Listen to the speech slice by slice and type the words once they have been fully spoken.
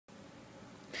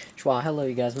Schwa, hello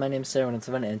you guys, my name is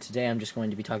Slayer117, and today I'm just going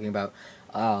to be talking about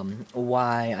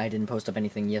why I didn't post up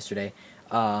anything yesterday.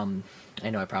 I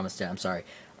know I promised it, I'm sorry.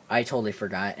 I totally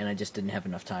forgot, and I just didn't have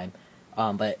enough time.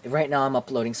 But right now I'm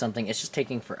uploading something, it's just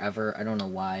taking forever, I don't know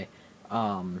why.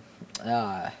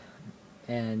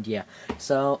 And yeah,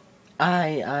 so I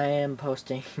am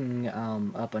posting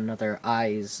up another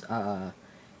Eyes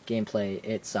gameplay.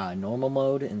 It's normal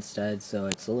mode instead, so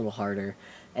it's a little harder.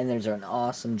 And there's an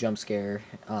awesome jump scare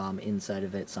inside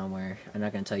of it somewhere. I'm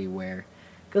not gonna tell you where,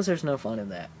 because there's no fun in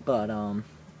that. But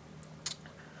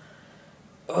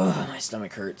my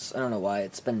stomach hurts. I don't know why.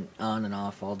 It's been on and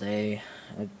off all day.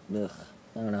 I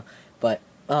don't know. But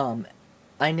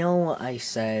I know I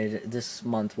said this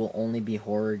month will only be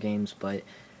horror games, but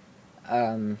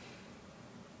I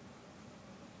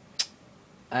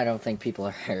don't think people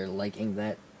are liking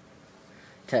that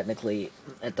technically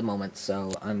at the moment, so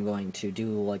I'm going to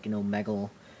do like an Omegle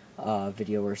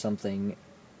video or something.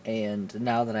 And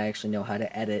now that I actually know how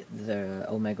to edit, the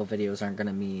Omegle videos aren't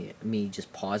gonna be me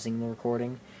just pausing the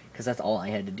recording, because that's all I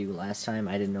had to do last time.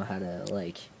 I didn't know how to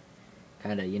like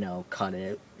kind of, you know, cut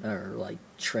it or like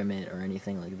trim it or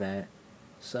anything like that.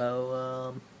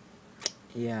 So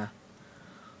yeah,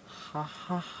 ha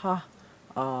ha ha.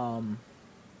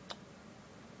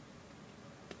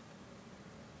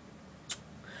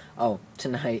 Oh,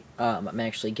 tonight, I'm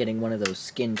actually getting one of those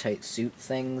skin-tight suit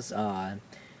things,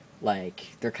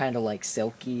 like, they're kind of like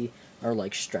silky, or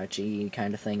like stretchy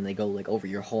kind of thing. They go like over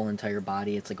your whole entire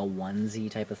body. It's like a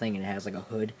onesie type of thing, and it has like a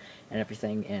hood and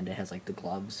everything, and it has like the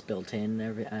gloves built in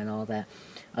and all that.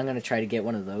 I'm gonna try to get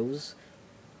one of those,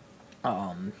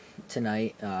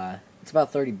 tonight. It's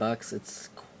about $30. It's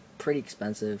pretty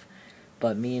expensive,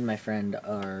 but me and my friend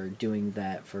are doing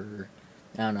that for,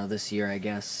 I don't know, this year, I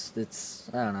guess.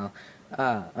 I don't know.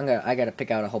 I gotta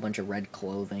pick out a whole bunch of red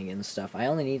clothing and stuff. I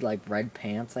only need, like, red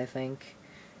pants, I think,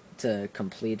 to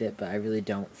complete it, but I really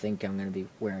don't think I'm gonna be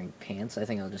wearing pants. I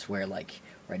think I'll just wear, like,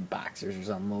 red boxers or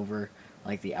something over,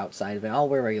 like, the outside of it. I'll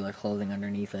wear regular clothing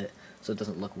underneath it, so it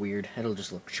doesn't look weird. It'll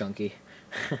just look chunky.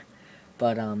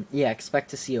 But, yeah, expect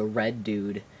to see a red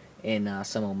dude in,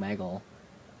 some Omegle.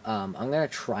 I'm gonna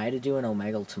try to do an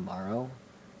Omegle tomorrow.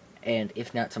 And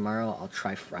if not tomorrow, I'll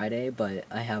try Friday, but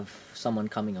I have someone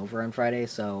coming over on Friday,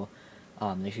 so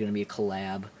there's going to be a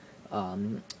collab.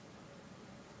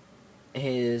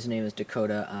 His name is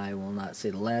Dakota. I will not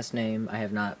say the last name. I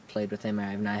have not played with him.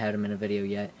 I have not had him in a video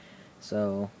yet.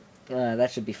 So that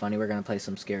should be funny. We're going to play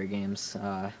some scary games.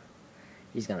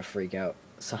 He's going to freak out.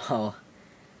 So,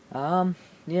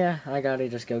 yeah, I got to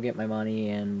just go get my money,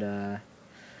 and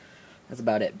that's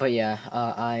about it. But yeah,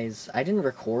 Eyes. I didn't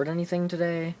record anything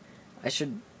today. I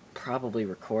should probably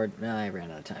record. No, I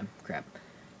ran out of time. Crap.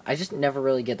 I just never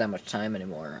really get that much time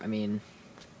anymore. I mean,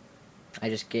 I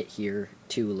just get here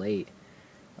too late.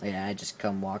 Yeah, I just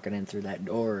come walking in through that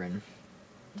door, and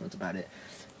that's about it.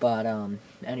 But,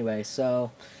 anyway,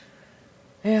 so,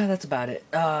 yeah, that's about it.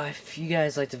 If you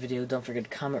guys liked the video, don't forget to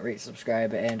comment, rate,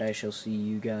 subscribe, and I shall see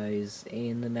you guys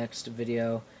in the next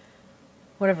video.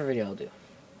 Whatever video I'll do.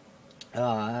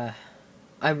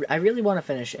 I really want to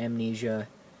finish Amnesia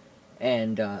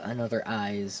and another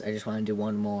Eyes. I just want to do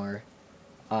one more,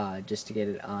 just to get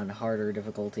it on harder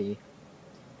difficulty.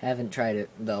 Haven't tried it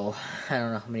though. I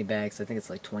don't know how many bags. I think it's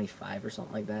like 25 or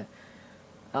something like that.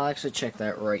 I'll actually check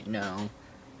that right now.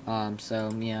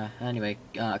 So yeah. Anyway,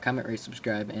 comment, rate,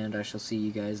 subscribe, and I shall see you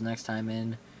guys next time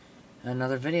in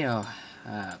another video.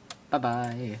 Bye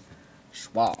bye.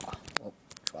 Schwa.